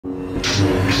The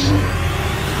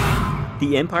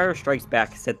Empire Strikes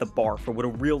Back set the bar for what a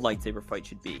real lightsaber fight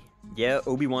should be. Yeah,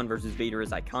 Obi-Wan versus Vader is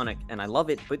iconic, and I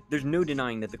love it, but there's no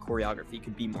denying that the choreography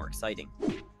could be more exciting.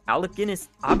 Alec Guinness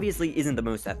obviously isn't the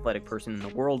most athletic person in the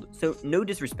world, so no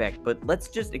disrespect, but let's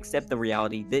just accept the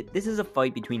reality that this is a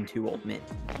fight between two old men.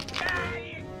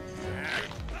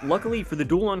 Luckily for the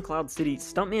duel on Cloud City,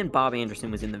 stuntman Bob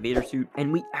Anderson was in the Vader suit,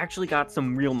 and we actually got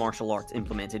some real martial arts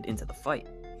implemented into the fight.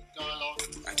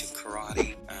 I took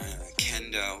karate,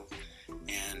 kendo,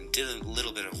 and did a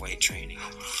little bit of weight training.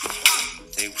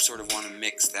 They sort of want to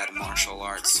mix that martial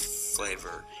arts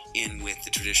flavor in with the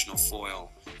traditional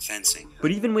foil fencing.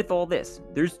 But even with all this,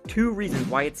 there's two reasons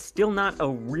why it's still not a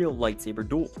real lightsaber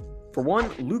duel. For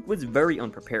one, Luke was very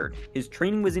unprepared. His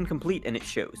training was incomplete and it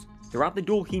shows. Throughout the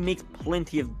duel, he makes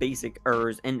plenty of basic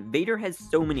errors, and Vader has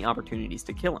so many opportunities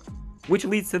to kill him. Which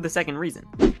leads to the second reason.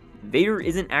 Vader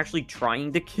isn't actually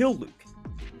trying to kill Luke.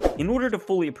 In order to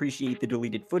fully appreciate the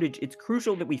deleted footage, it's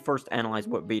crucial that we first analyze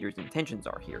what Vader's intentions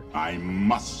are here. I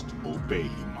must obey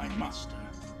my master.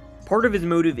 Part of his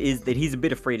motive is that he's a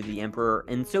bit afraid of the Emperor,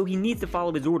 and so he needs to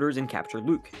follow his orders and capture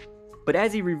Luke. But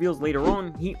as he reveals later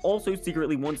on, he also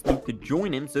secretly wants Luke to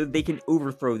join him so they can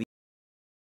overthrow the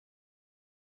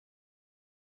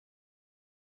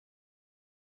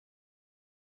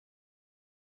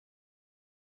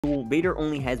Vader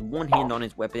only has one hand on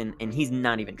his weapon, and he's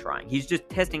not even trying. He's just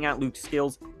testing out Luke's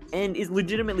skills, and is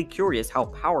legitimately curious how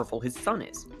powerful his son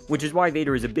is. Which is why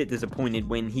Vader is a bit disappointed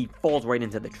when he falls right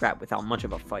into the trap without much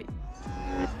of a fight.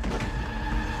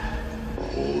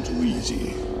 All too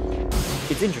easy.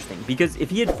 It's interesting, because if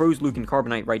he had froze Luke in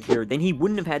carbonite right here, then he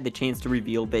wouldn't have had the chance to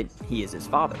reveal that he is his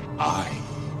father. I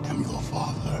am your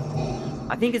father.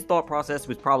 I think his thought process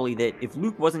was probably that if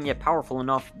Luke wasn't yet powerful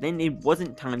enough, then it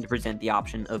wasn't time to present the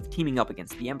option of teaming up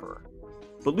against the Emperor.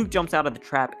 But Luke jumps out of the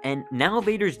trap, and now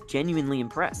Vader's genuinely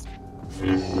impressed.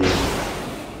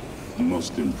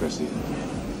 Most impressive.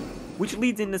 Which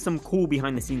leads into some cool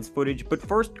behind the scenes footage, but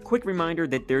first, quick reminder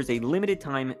that there's a limited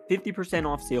time 50%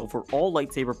 off sale for all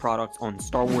lightsaber products on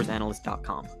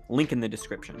StarWarsAnalyst.com, link in the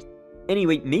description.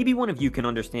 Anyway, maybe one of you can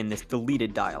understand this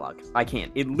deleted dialogue. I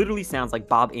can't. It literally sounds like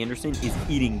Bob Anderson is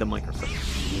eating the microphone.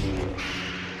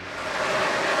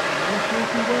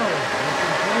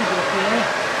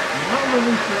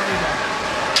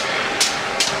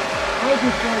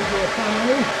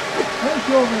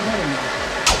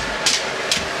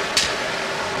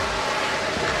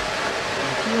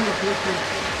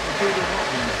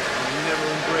 Never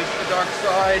embraced the dark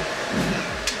side.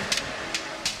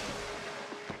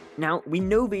 Now, we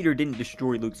know Vader didn't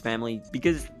destroy Luke's family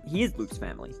because he is Luke's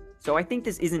family. So I think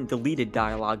this isn't deleted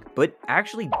dialogue, but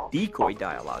actually decoy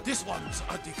dialogue. This one's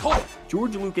a decoy.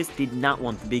 George Lucas did not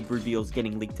want the big reveals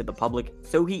getting leaked to the public,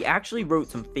 so he actually wrote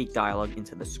some fake dialogue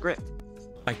into the script.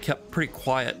 I kept pretty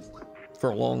quiet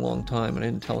for a long time, and I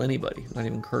didn't tell anybody, not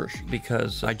even Kirsch,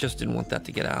 because I just didn't want that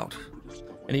to get out.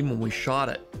 And even when we shot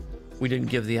it, we didn't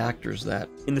give the actors that.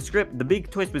 In the script, the big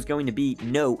twist was going to be,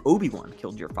 no, Obi-Wan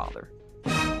killed your father.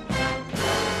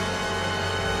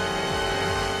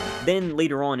 Then,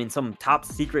 later on, in some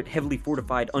top-secret, heavily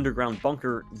fortified underground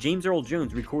bunker, James Earl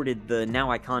Jones recorded the now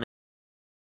iconic.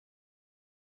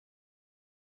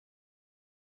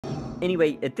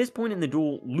 Anyway, at this point in the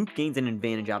duel, Luke gains an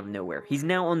advantage out of nowhere. He's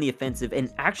now on the offensive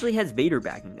and actually has Vader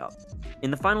backing up. In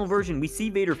the final version, we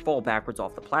see Vader fall backwards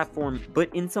off the platform,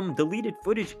 but in some deleted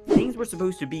footage, things were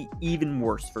supposed to be even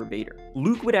worse for Vader.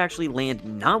 Luke would actually land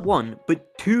not one,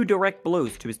 but 2 direct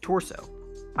blows to his torso.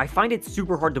 I find it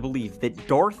super hard to believe that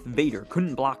Darth Vader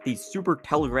couldn't block these super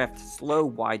telegraphed, slow,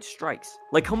 wide strikes.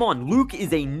 Like, come on, Luke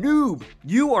is a noob!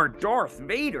 You are Darth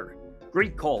Vader!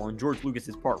 Great call on George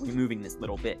Lucas's part removing this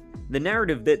little bit. The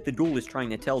narrative that the duel is trying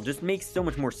to tell just makes so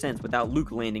much more sense without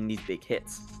Luke landing these big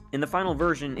hits. In the final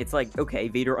version, it's like, okay,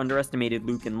 Vader underestimated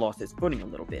Luke and lost his footing a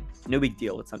little bit. No big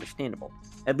deal, it's understandable.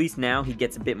 At least now, he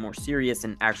gets a bit more serious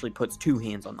and actually puts 2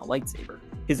 hands on the lightsaber.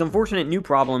 His unfortunate new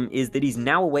problem is that he's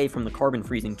now away from the carbon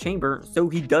freezing chamber, so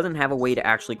he doesn't have a way to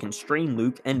actually constrain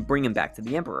Luke and bring him back to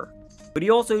the Emperor. But he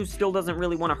also still doesn't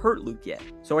really want to hurt Luke yet.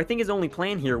 So I think his only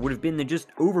plan here would have been to just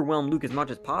overwhelm Luke as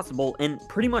much as possible and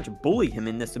pretty much bully him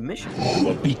into submission. You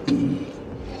are beaten.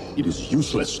 It is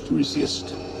useless to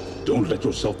resist. Don't let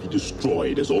yourself be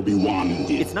destroyed as Obi-Wan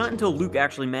did. It's not until Luke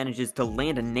actually manages to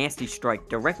land a nasty strike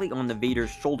directly on the Vader's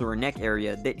shoulder or neck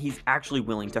area that he's actually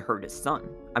willing to hurt his son.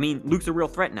 I mean, Luke's a real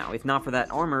threat now. If not for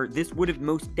that armor, this would have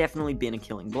most definitely been a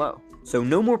killing blow. So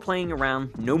no more playing around,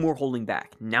 no more holding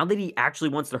back. Now that he actually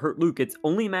wants to hurt Luke, it's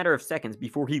only a matter of seconds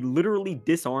before he literally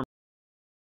disarms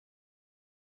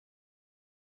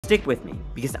Stick with me,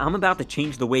 because I'm about to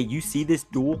change the way you see this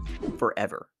duel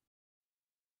forever.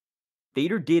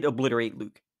 Vader did obliterate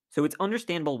Luke, so it's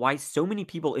understandable why so many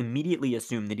people immediately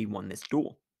assume that he won this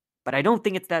duel. But I don't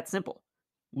think it's that simple.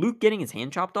 Luke getting his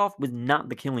hand chopped off was not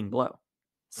the killing blow.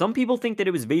 Some people think that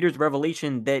it was Vader's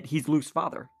revelation that he's Luke's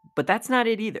father, but that's not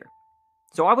it either.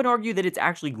 So I would argue that it's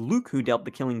actually Luke who dealt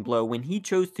the killing blow when he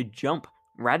chose to jump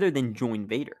rather than join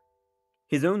Vader.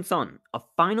 His own son, a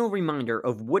final reminder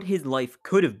of what his life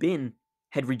could have been,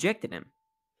 had rejected him.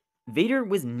 Vader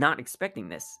was not expecting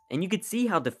this, and you could see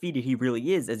how defeated he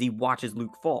really is as he watches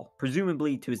Luke fall,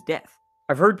 presumably to his death.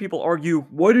 I've heard people argue,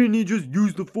 why didn't he just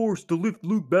use the Force to lift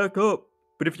Luke back up?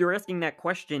 But if you're asking that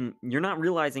question, you're not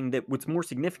realizing that what's more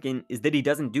significant is that he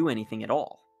doesn't do anything at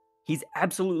all. He's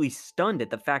absolutely stunned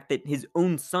at the fact that his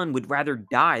own son would rather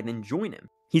die than join him.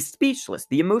 He's speechless,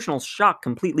 the emotional shock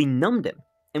completely numbed him,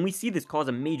 and we see this cause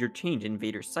a major change in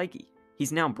Vader's psyche.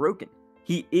 He's now broken.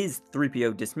 He is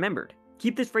 3PO dismembered.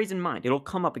 Keep this phrase in mind, it'll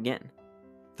come up again.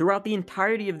 Throughout the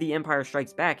entirety of The Empire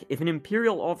Strikes Back, if an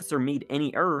Imperial officer made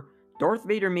any error, Darth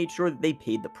Vader made sure that they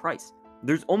paid the price.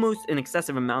 There's almost an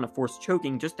excessive amount of Force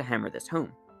choking just to hammer this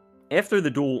home. After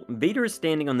the duel, Vader is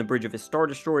standing on the bridge of his Star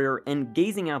Destroyer and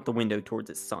gazing out the window towards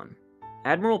his son.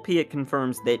 Admiral Piet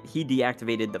confirms that he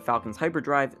deactivated the Falcon's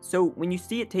hyperdrive, so when you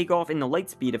see it take off in the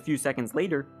light speed a few seconds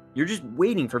later, you're just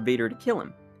waiting for Vader to kill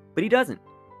him. But he doesn't.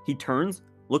 He turns,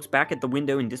 looks back at the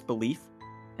window in disbelief,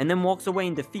 and then walks away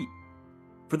in defeat.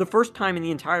 For the first time in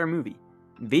the entire movie,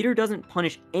 Vader doesn't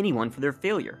punish anyone for their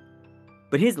failure.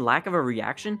 But his lack of a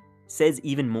reaction says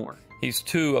even more. He's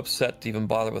too upset to even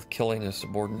bother with killing his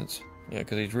subordinates.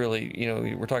 Because he's really,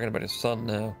 we're talking about his son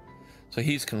now. So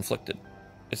he's conflicted.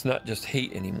 It's not just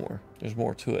hate anymore. There's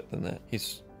more to it than that.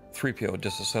 He's 3PO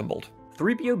disassembled.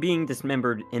 3PO being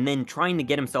dismembered and then trying to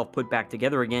get himself put back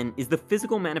together again is the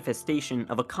physical manifestation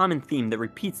of a common theme that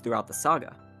repeats throughout the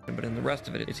saga. But in the rest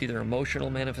of it, it's either emotional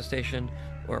manifestation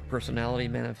or a personality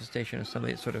manifestation of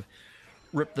somebody that sort of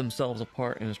ripped themselves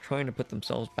apart and is trying to put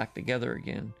themselves back together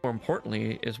again. More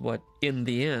importantly is what, in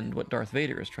the end, what Darth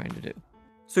Vader is trying to do.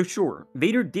 So sure,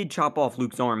 Vader did chop off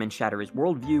Luke's arm and shatter his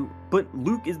worldview, but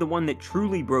Luke is the one that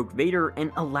truly broke Vader and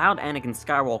allowed Anakin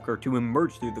Skywalker to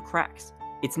emerge through the cracks.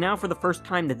 It's now for the first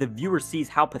time that the viewer sees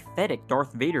how pathetic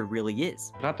Darth Vader really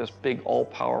is. Not this big,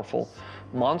 all-powerful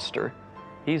monster.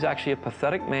 He's actually a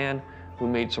pathetic man who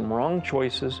made some wrong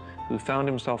choices, who found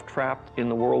himself trapped in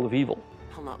the world of evil.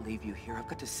 I'll not leave you here. I've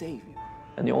got to save you.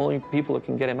 And the only people that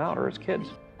can get him out are his kids.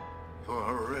 You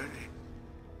already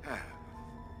have.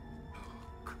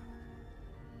 Luke.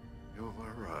 You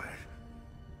were right.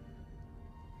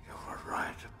 You were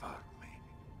right about me.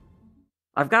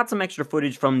 I've got some extra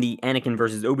footage from the Anakin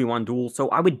vs. Obi-Wan duel, so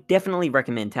I would definitely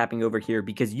recommend tapping over here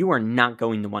because you are not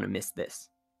going to want to miss this.